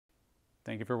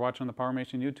Thank you for watching the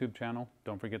PowerMation YouTube channel.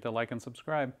 Don't forget to like and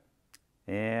subscribe.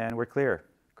 And we're clear.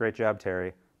 Great job,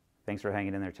 Terry. Thanks for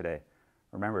hanging in there today.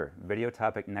 Remember, video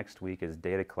topic next week is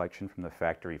data collection from the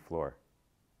factory floor.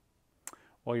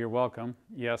 Well, you're welcome.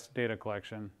 Yes, data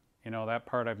collection. You know, that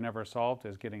part I've never solved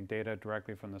is getting data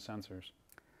directly from the sensors.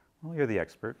 Well, you're the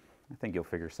expert. I think you'll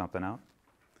figure something out.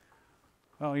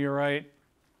 Well, you're right.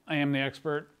 I am the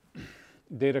expert.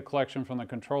 Data collection from the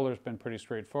controller has been pretty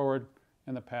straightforward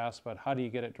in the past, but how do you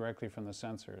get it directly from the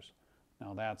sensors?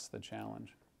 Now that's the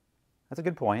challenge. That's a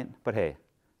good point, but hey,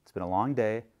 it's been a long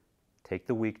day. Take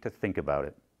the week to think about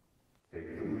it.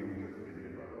 Take the week to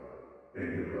think about it.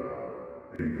 Think about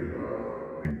it. Think about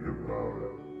it. Think about it.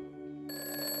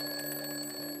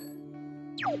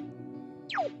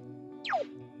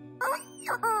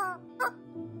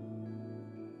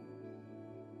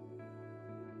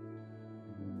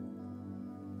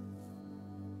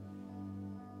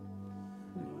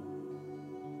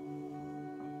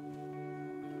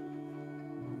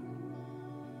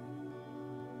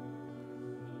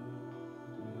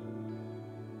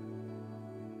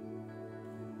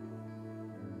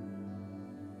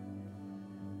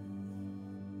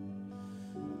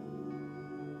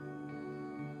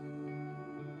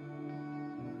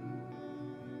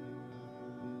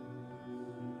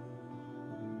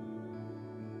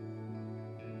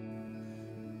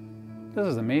 This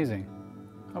is amazing.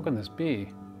 How can this be?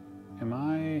 Am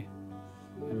I?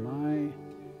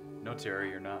 No, Terry,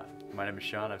 you're not. My name is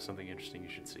Sean. I have something interesting you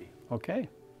should see. Okay.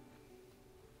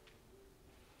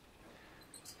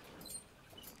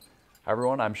 Hi,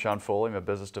 everyone. I'm Sean Foley. I'm a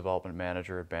business development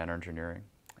manager at Banner Engineering,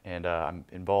 and I'm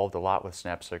involved a lot with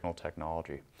Snap Signal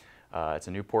technology. It's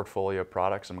a new portfolio of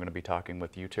products. I'm going to be talking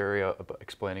with you, Terry,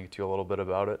 explaining to you a little bit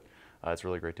about it. It's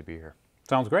really great to be here.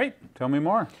 Sounds great. Tell me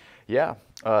more. Yeah,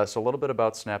 so a little bit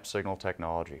about Snap Signal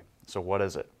technology. So what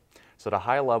is it? So at a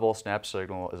high level, Snap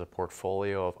Signal is a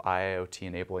portfolio of IoT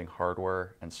enabling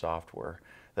hardware and software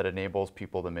that enables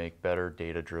people to make better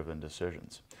data-driven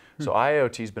decisions. So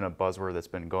IoT has been a buzzword that's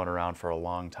been going around for a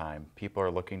long time. People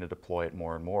are looking to deploy it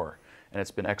more and more. And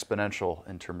it's been exponential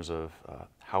in terms of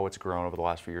how it's grown over the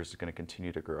last few years. It's going to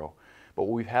continue to grow. But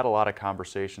we've had a lot of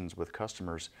conversations with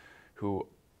customers who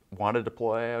want to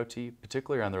deploy IoT,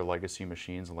 particularly on their legacy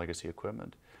machines and legacy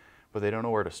equipment, but they don't know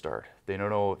where to start. They don't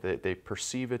know, they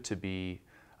perceive it to be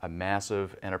a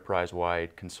massive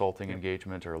enterprise-wide consulting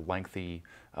engagement or lengthy,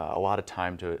 a lot of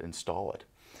time to install it.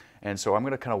 And so I'm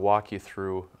going to kind of walk you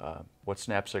through what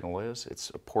Snap Signal is. It's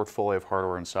a portfolio of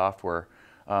hardware and software.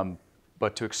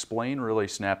 But to explain really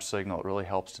Snap Signal, it really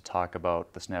helps to talk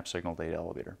about the Snap Signal data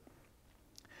elevator.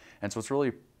 And so what's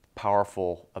really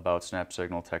powerful about Snap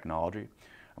Signal technology,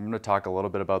 I'm going to talk a little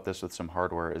bit about this with some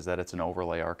hardware, is that it's an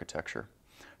overlay architecture.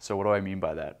 So what do I mean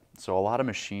by that? So a lot of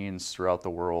machines throughout the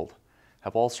world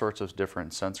have all sorts of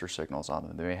different sensor signals on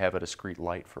them. They may have a discrete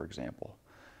light, for example.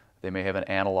 They may have an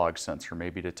analog sensor,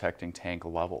 maybe detecting tank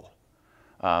level.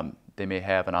 They may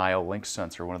have an IO link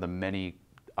sensor, one of the many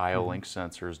IO link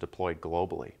sensors deployed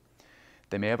globally.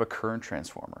 They may have a current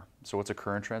transformer. So what's a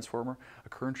current transformer? A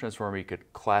current transformer, you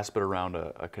could clasp it around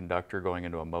a conductor going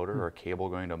into a motor or a cable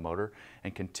going into a motor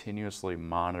and continuously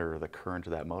monitor the current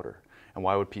of that motor. And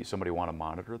why would somebody want to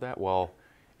monitor that? Well,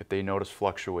 if they notice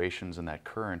fluctuations in that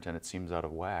current and it seems out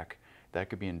of whack, that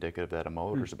could be indicative that a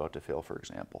motor is about to fail, for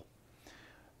example.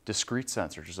 Discrete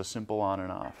sensors, just a simple on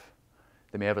and off.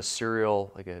 They may have a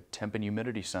serial, like a temp and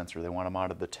humidity sensor. They want to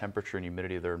monitor the temperature and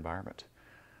humidity of their environment.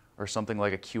 Or something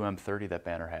like a QM30 that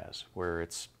Banner has, where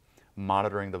it's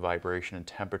monitoring the vibration and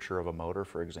temperature of a motor,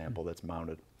 for example, that's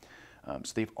mounted.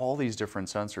 So they have all these different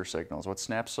sensor signals. What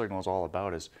Snap Signal is all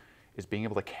about is being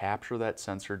able to capture that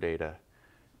sensor data,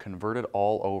 convert it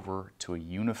all over to a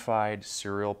unified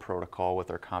serial protocol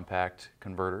with our compact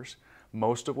converters,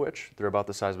 most of which, they're about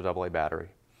the size of a AA battery,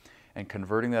 and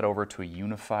converting that over to a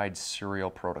unified serial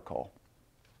protocol.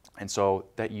 And so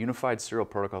that unified serial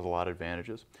protocol has a lot of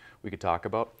advantages we could talk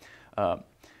about.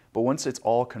 But once it's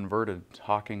all converted,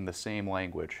 talking the same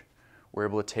language, we're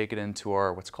able to take it into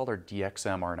our what's called our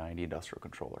DXM R90 industrial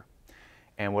controller.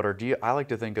 And what I like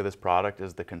to think of this product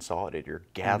as the consolidator. You're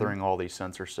gathering all these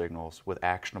sensor signals with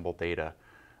actionable data,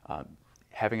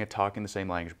 having it talking the same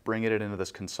language, bringing it into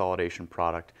this consolidation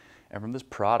product. And from this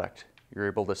product, you're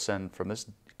able to send, from this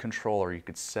controller, you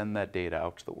could send that data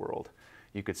out to the world.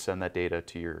 You could send that data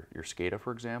to your SCADA,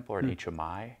 for example, or an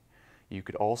HMI. You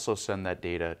could also send that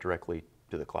data directly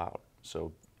to the cloud.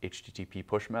 So HTTP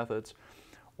push methods,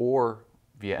 or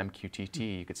via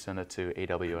MQTT, you could send it to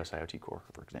AWS IoT Core,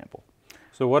 for example.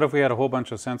 So what if we had a whole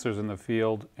bunch of sensors in the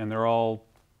field and they're all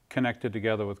connected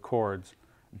together with cords?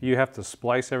 You have to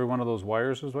splice every one of those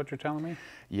wires is what you're telling me?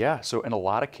 Yeah, so in a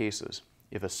lot of cases,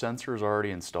 if a sensor is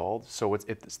already installed, so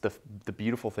it's the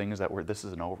beautiful thing is that this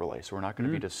is an overlay, so we're not going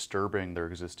to be disturbing their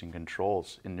existing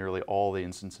controls in nearly all the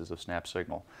instances of Snap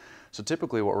Signal. So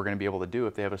typically what we're going to be able to do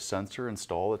if they have a sensor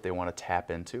installed that they want to tap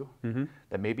into,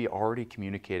 that may be already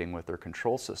communicating with their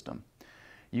control system,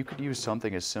 you could use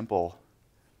something as simple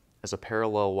as a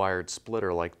parallel wired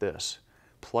splitter like this.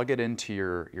 Plug it into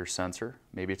your sensor,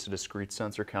 maybe it's a discrete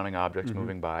sensor counting objects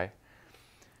moving by,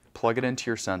 plug it into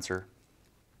your sensor.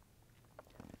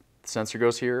 The sensor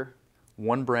goes here,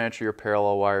 one branch of your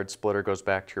parallel wired splitter goes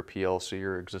back to your PLC,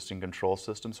 your existing control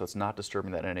system, so it's not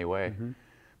disturbing that in any way.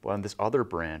 But on this other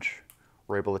branch,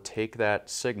 we're able to take that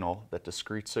signal, that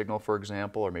discrete signal for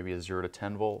example, or maybe a 0 to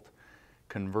 10 volt,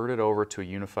 convert it over to a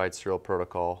unified serial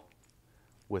protocol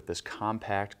with this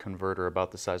compact converter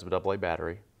about the size of a AA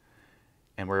battery,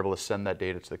 and we're able to send that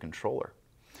data to the controller.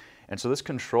 And so this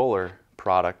controller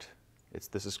product,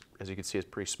 this is, as you can see, it's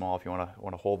pretty small if you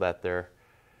want to hold that there.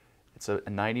 It's a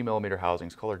 90 millimeter housing.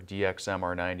 It's called our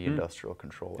DXM-R90 industrial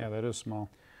controller. Yeah, that is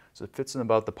small. So it fits in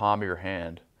about the palm of your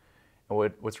hand.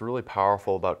 And what's really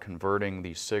powerful about converting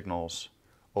these signals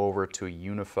over to a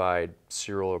unified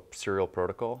serial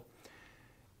protocol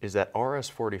is that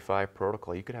RS-45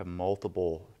 protocol, you could have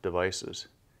multiple devices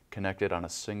connected on a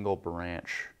single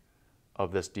branch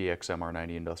of this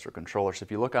DXM-R90 industrial controller. So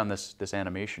if you look on this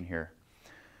animation here,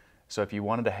 so if you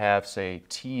wanted to have, say,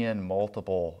 tee in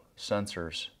multiple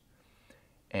sensors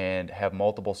and have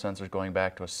multiple sensors going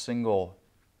back to a single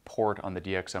port on the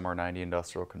DXM-R90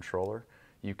 industrial controller,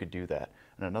 you could do that.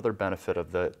 And another benefit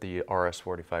of the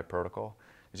RS-45 protocol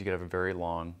is you could have a very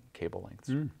long cable lengths.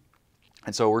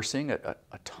 And so we're seeing a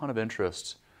ton of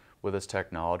interest with this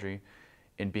technology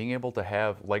in being able to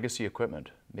have legacy equipment,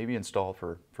 maybe installed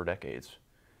for decades,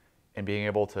 and being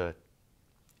able to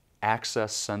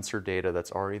access sensor data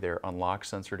that's already there, unlock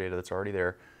sensor data that's already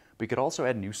there. We could also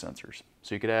add new sensors.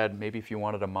 So you could add, maybe if you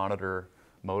wanted to monitor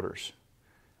motors,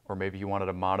 or maybe you wanted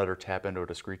to monitor, tap into a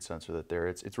discrete sensor that there.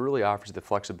 It really offers the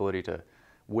flexibility to,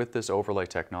 with this overlay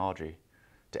technology,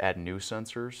 to add new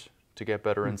sensors to get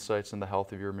better insights in the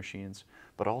health of your machines,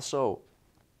 but also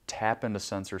tap into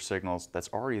sensor signals that's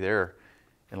already there,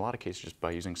 in a lot of cases just by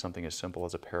using something as simple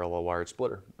as a parallel wired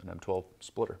splitter, an M12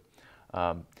 splitter.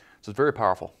 So it's very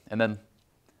powerful. And then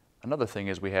another thing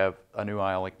is we have a new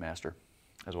IO-Link master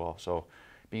as well. So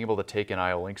being able to take in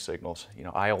IO-Link signals, you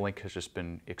know, IO-Link has just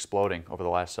been exploding over the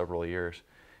last several years,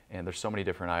 and there's so many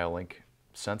different IO-Link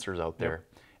sensors out there,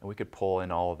 and we could pull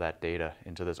in all of that data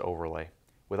into this overlay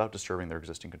without disturbing their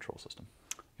existing control system.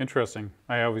 Interesting.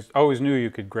 I always knew you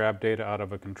could grab data out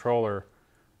of a controller,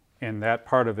 and that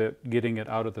part of it, getting it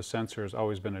out of the sensor, has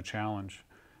always been a challenge.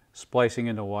 Splicing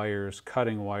into wires,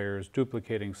 cutting wires,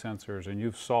 duplicating sensors, and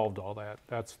you've solved all that.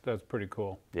 That's pretty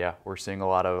cool. Yeah, we're seeing a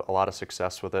lot of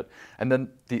success with it. And then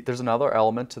there's another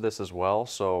element to this as well.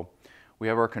 So we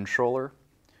have our controller,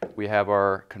 we have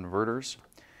our converters,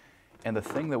 and the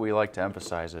thing that we like to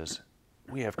emphasize is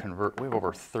we have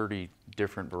over 30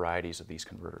 different varieties of these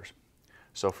converters.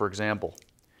 So for example,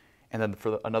 and then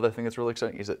another thing that's really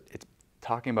exciting is that it's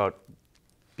talking about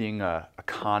being a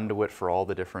conduit for all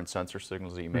the different sensor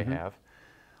signals that you may have.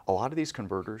 A lot of these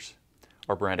converters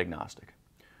are brand agnostic.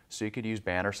 So you could use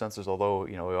banner sensors, although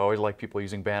we always like people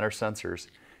using banner sensors.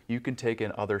 You can take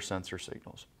in other sensor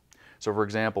signals. So for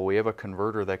example, we have a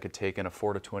converter that could take in a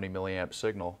 4 to 20 milliamp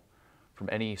signal from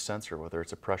any sensor, whether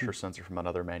it's a pressure sensor from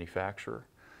another manufacturer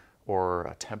or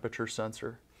a temperature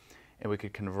sensor, and we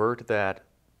could convert that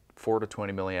 4 to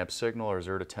 20 milliamp signal or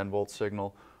 0 to 10 volt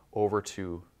signal over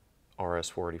to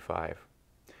RS-45.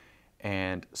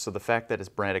 And so the fact that it's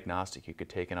brand agnostic, you could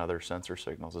take in other sensor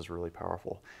signals, is really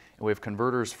powerful. And we have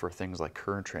converters for things like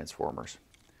current transformers,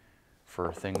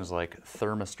 for things like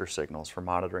thermistor signals for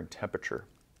monitoring temperature,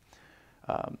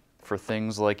 for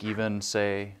things like even,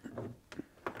 say,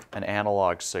 an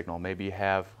analog signal. Maybe you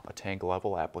have a tank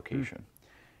level application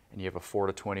and you have a 4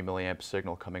 to 20 milliamp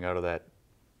signal coming out of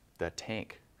that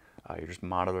tank. You're just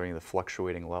monitoring the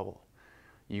fluctuating level.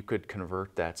 You could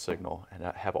convert that signal and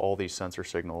have all these sensor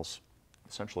signals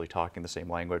essentially talking the same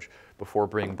language before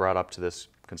being brought up to this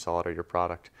consolidator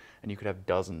product. And you could have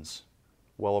dozens,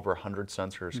 well over 100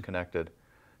 sensors connected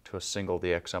to a single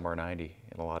DXM-R90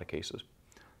 in a lot of cases.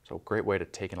 So great way to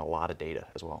take in a lot of data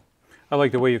as well. I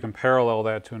like the way you can parallel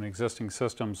that to an existing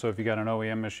system. So if you got an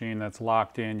OEM machine that's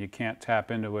locked in, you can't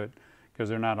tap into it because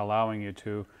they're not allowing you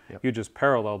to. You just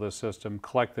parallel this system,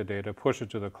 collect the data, push it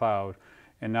to the cloud,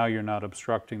 and now you're not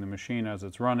obstructing the machine as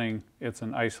it's running. It's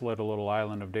an isolated little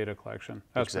island of data collection.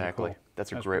 That's exactly. Cool.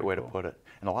 That's a great way to put it.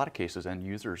 In a lot of cases, end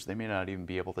users, they may not even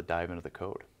be able to dive into the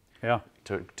code. Yeah.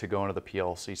 to go into the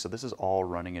PLC. So this is all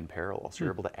running in parallel, so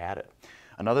you're able to add it.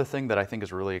 Another thing that I think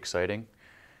is really exciting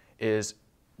is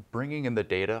bringing in the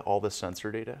data, all the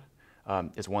sensor data,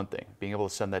 is one thing. Being able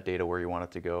to send that data where you want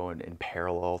it to go and in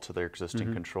parallel to their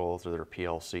existing controls or their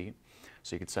PLC,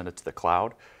 so you can send it to the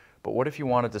cloud. But what if you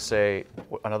wanted to say,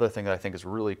 another thing that I think is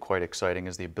really quite exciting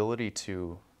is the ability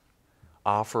to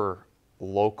offer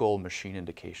local machine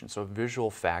indication, so a visual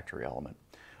factory element.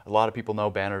 A lot of people know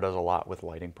Banner does a lot with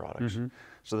lighting products.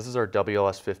 So this is our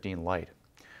WLS15 light.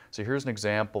 So here's an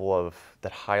example of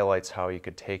that highlights how you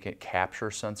could take it,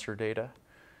 capture sensor data.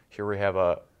 Here we have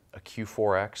a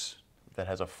Q4X that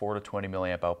has a 4 to 20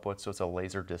 milliamp output, so it's a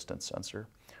laser distance sensor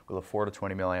with a 4 to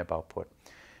 20 milliamp output.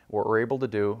 What we're able to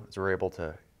do is we're able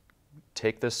to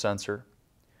take this sensor,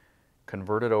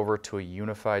 convert it over to a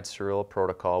unified serial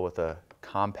protocol with a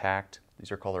compact,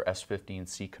 these are called our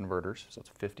S15C converters, so it's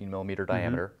a 15 millimeter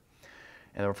diameter.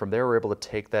 And then from there we're able to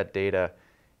take that data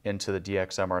into the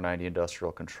DXMR90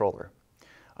 industrial controller.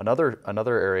 Another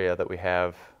area that we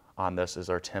have on this is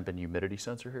our temp and humidity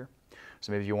sensor here.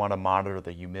 So maybe you want to monitor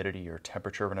the humidity or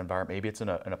temperature of an environment. Maybe it's in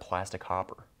a plastic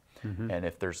hopper. And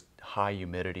if there's high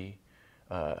humidity,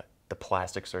 the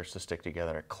plastic starts to stick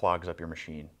together and it clogs up your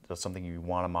machine. So it's something you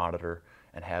want to monitor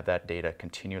and have that data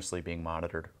continuously being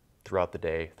monitored throughout the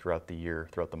day, throughout the year,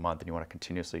 throughout the month, and you want to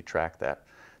continuously track that.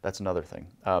 That's another thing.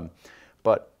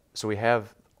 So we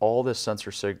have all this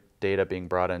sensor data being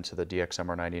brought into the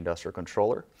DXMR90 industrial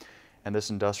controller, and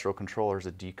this industrial controller is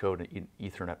a decode and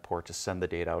Ethernet port to send the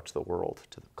data out to the world,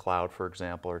 to the cloud, for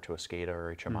example, or to a SCADA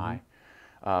or HMI.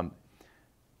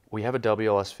 We have a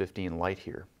WLS15 light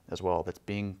here as well that's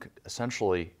being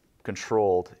essentially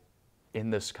controlled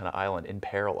in this kind of island in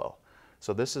parallel.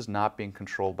 So this is not being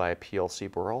controlled by a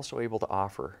PLC, but we're also able to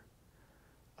offer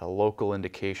a local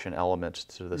indication element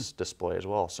to this display as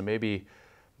well. So maybe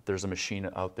there's a machine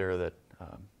out there that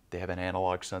they have an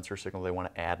analog sensor signal, they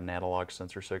want to add an analog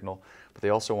sensor signal, but they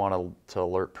also want to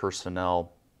alert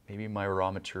personnel, maybe my raw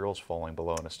materials falling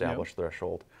below an established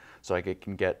threshold. So I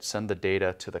can send the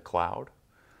data to the cloud,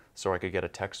 so I could get a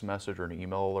text message or an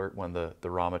email alert when the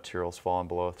raw materials falling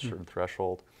below a certain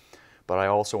threshold. But I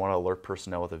also want to alert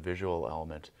personnel with a visual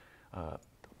element.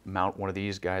 Mount one of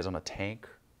these guys on a tank,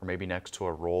 or maybe next to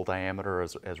a roll diameter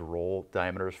as roll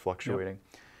diameter is fluctuating.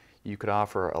 You could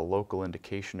offer a local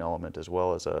indication element as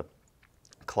well as a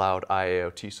cloud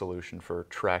IoT solution for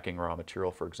tracking raw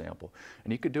material, for example.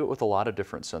 And you could do it with a lot of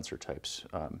different sensor types.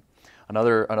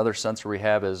 Another sensor we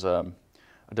have is a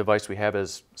device we have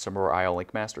is some of our IO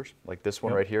Link masters. Like this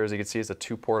one right here, as you can see, is a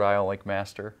 2-port IO Link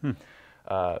master.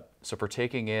 So for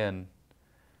taking in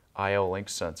IO Link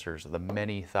sensors, the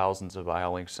many thousands of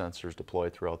IO Link sensors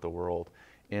deployed throughout the world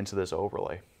into this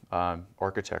overlay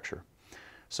architecture.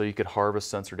 So you could harvest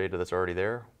sensor data that's already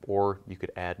there, or you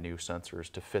could add new sensors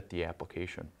to fit the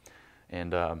application.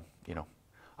 And you know,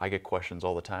 I get questions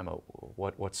all the time of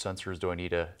what sensors do I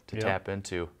need to tap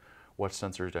into? What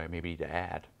sensors do I maybe need to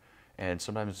add? And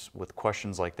sometimes with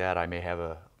questions like that, I may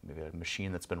have maybe a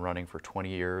machine that's been running for 20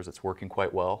 years, it's working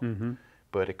quite well,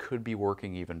 but it could be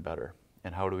working even better.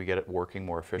 And how do we get it working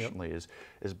more efficiently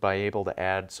is by able to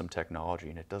add some technology.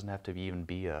 And it doesn't have to even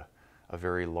be a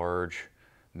very large,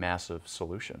 massive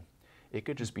solution. It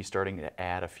could just be starting to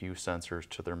add a few sensors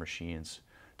to their machines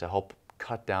to help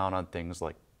cut down on things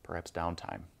like perhaps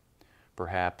downtime,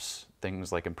 perhaps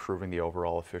things like improving the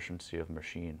overall efficiency of the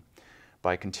machine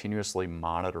by continuously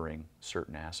monitoring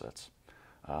certain assets.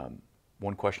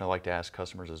 One question I like to ask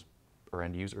customers or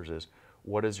end users is,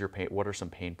 what are some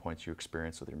pain points you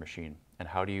experience with your machine? And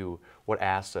what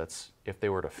assets, if they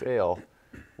were to fail,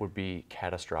 would be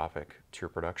catastrophic to your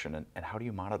production? And how do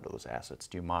you monitor those assets?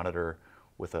 Do you monitor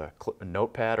with a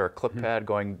notepad or a clip pad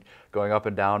going up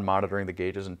and down, monitoring the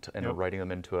gauges and writing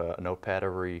them into a notepad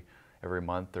every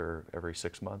month or every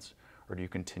 6 months? Or do you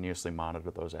continuously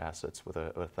monitor those assets with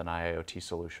an IoT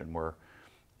solution where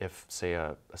if, say,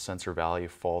 a sensor value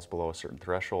falls below a certain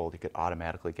threshold, you could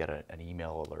automatically get an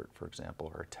email alert, for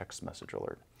example, or a text message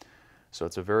alert. So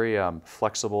it's a very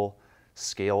flexible,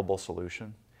 scalable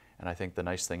solution. And I think the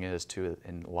nice thing is, too,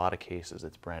 in a lot of cases,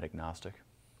 it's brand agnostic.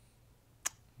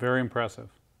 Very impressive.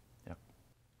 Yep.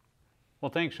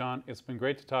 Well, thanks, Sean. It's been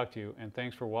great to talk to you, and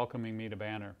thanks for welcoming me to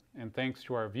Banner. And thanks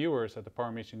to our viewers at the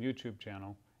PowerMation YouTube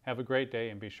channel. Have a great day,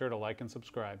 and be sure to like and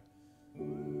subscribe.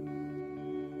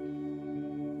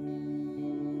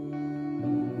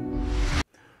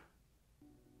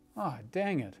 Ah,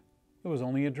 dang it. It was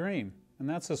only a dream, and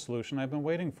that's the solution I've been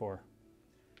waiting for.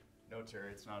 No,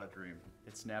 Terry, it's not a dream.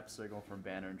 It's Snap Signal from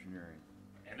Banner Engineering.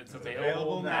 And it's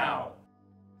available now.